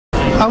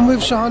I'm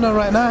with Shahana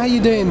right now. How you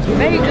doing?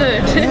 Very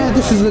good. Yeah,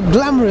 this is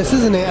glamorous,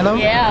 isn't it? And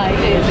Yeah,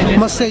 it is.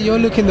 must say you're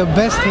looking the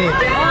best here.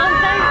 Oh,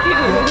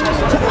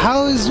 thank you.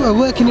 How is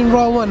working in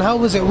Ra.One? How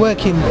was it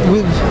working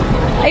with?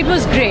 It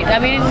was great. I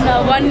mean,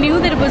 one knew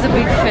that it was a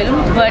big film,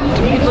 but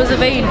it was a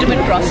very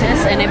intimate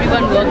process, and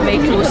everyone worked very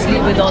closely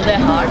with all their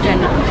heart. And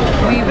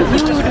we knew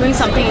we were doing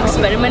something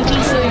experimental,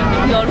 so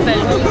we all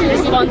felt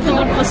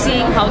responsible for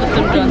seeing how the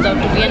film turns out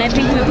to be. And I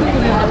think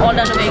we've all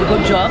done a very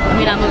good job. I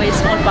mean, I'm a very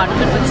small part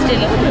of it, but still,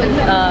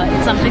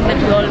 it's something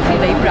that we all feel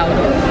very proud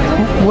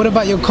of. What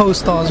about your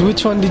co-stars?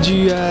 Which one did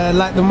you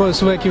like the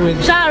most working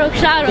with? Shah Rukh.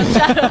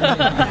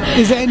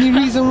 Is there any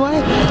reason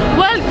why?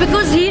 Well,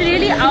 because he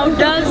really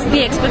outdoes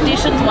the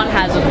expectations one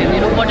has of him.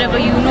 You know, whatever,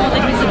 you know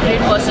that he's a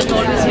great person, you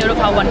always hear of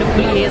how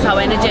wonderful he is, how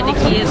energetic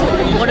he is,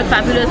 what a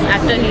fabulous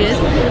actor he is.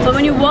 But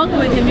when you work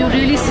with him, you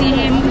really see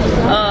him,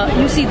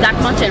 you see that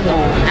much and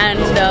more.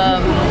 And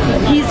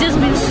he's just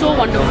been so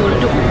wonderful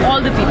to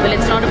all the people.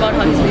 It's not about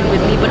how he's been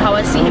with me, but how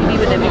I see him be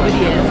with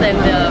everybody else.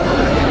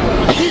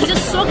 And he's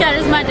just so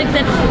charismatic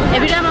that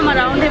every time I'm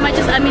around him,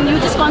 you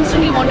just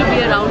constantly want to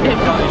be around him,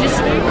 to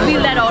just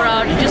feel that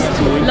aura, to just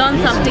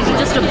learn something, to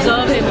just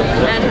observe him.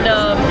 And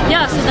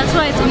yeah, so that's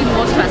why it's been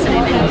most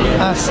fascinating.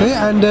 That's it.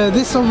 And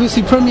this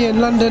obviously premiere in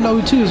London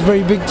O2 is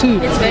very big too.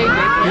 It's very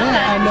big.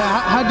 Yeah. And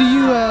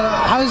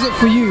how is it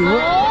for you?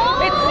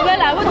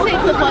 Well, I would say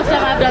it's the first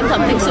time I've done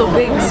something so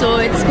big, so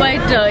it's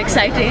quite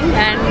exciting,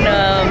 and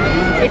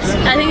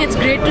I think it's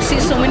great to see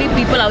so many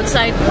people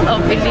outside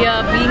of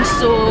India being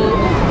so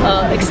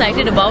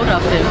excited about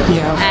our film,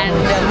 and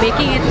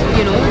making it,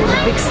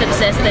 a big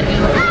success that we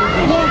hope it will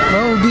be.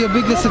 Well, it will be a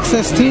bigger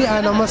success too,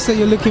 and I must say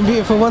you're looking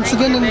beautiful once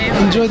again,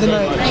 and enjoy the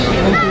night.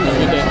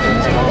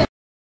 Thank you.